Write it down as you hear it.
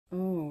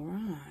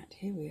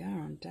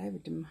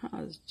David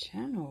Demars'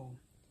 channel.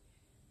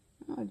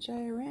 Oh,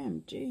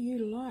 JRM, do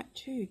you like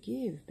to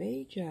give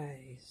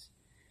BJs?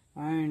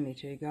 Only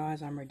to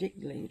guys I'm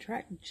ridiculously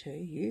attracted to.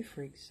 You,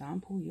 for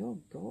example, you're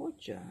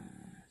gorgeous.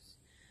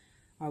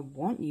 I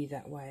want you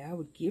that way. I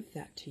would give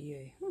that to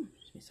you.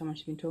 Someone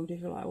she's been talking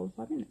to for like all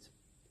 5 minutes.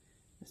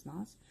 That's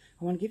nice.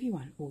 I want to give you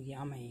one. Oh,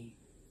 yummy.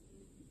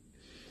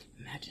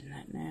 Imagine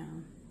that now.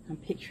 I'm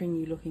picturing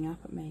you looking up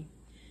at me.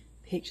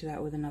 Picture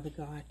that with another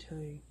guy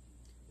too.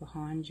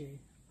 Behind you.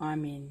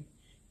 I'm in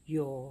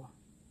your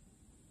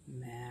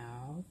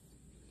mouth.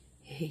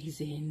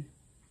 He's in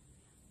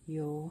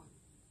your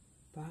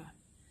butt.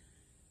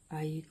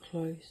 Are you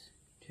close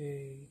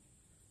to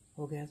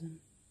orgasm?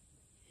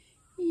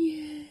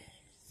 Yes.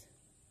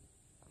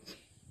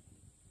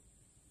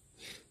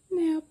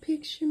 Now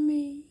picture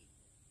me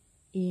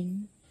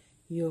in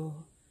your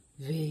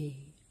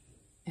V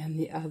and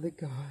the other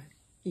guy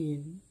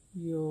in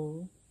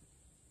your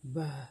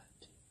butt.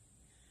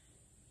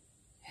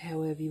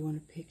 However you want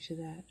to picture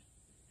that.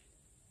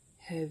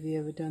 Have you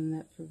ever done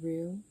that for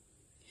real?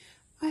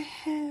 I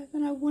have,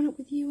 and I want it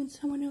with you and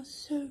someone else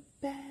so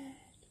bad.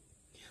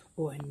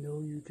 Oh, I know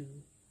you do.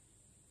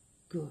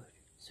 Good.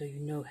 So you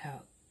know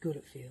how good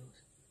it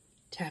feels.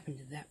 Tap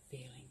into that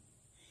feeling.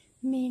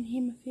 Me and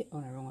him are oh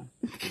no, wrong one.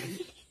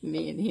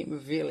 Me and him are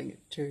feeling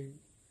it too.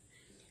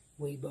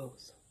 We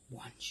both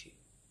want you.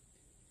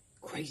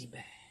 Crazy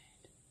bad.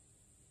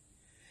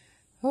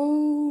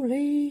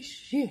 Holy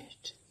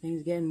shit.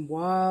 Things getting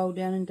wild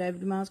down in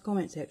David Demars'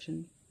 comment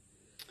section.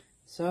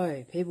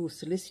 So, people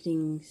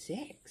soliciting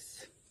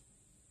sex.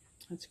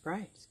 That's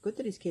great. It's good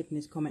that he's keeping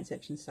his comment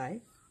section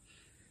safe.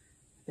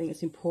 I think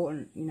it's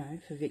important, you know,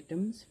 for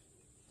victims.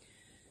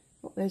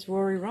 Oh, there's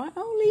Rory Wright.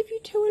 I'll leave you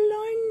two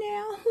alone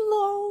now.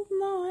 Lol,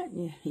 night.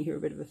 Yeah, you were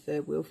a bit of a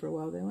third wheel for a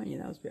while there, weren't you?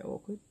 That was a bit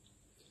awkward.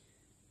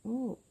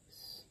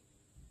 Oops.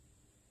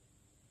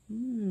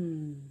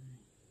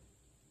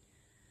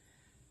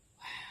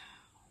 Wow,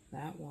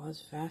 that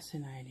was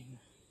fascinating.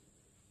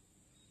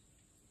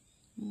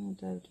 Oh,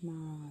 David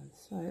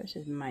Demars. So let's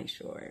just make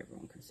sure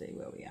everyone can see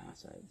where we are,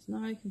 so there's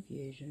no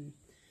confusion.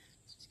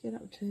 Let's just get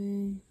up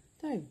to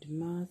David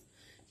Demars.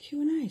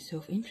 Q&A,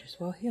 self-interest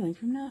while healing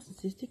from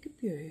narcissistic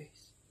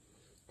abuse.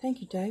 Thank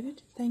you,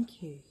 David.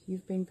 Thank you.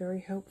 You've been very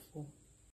helpful.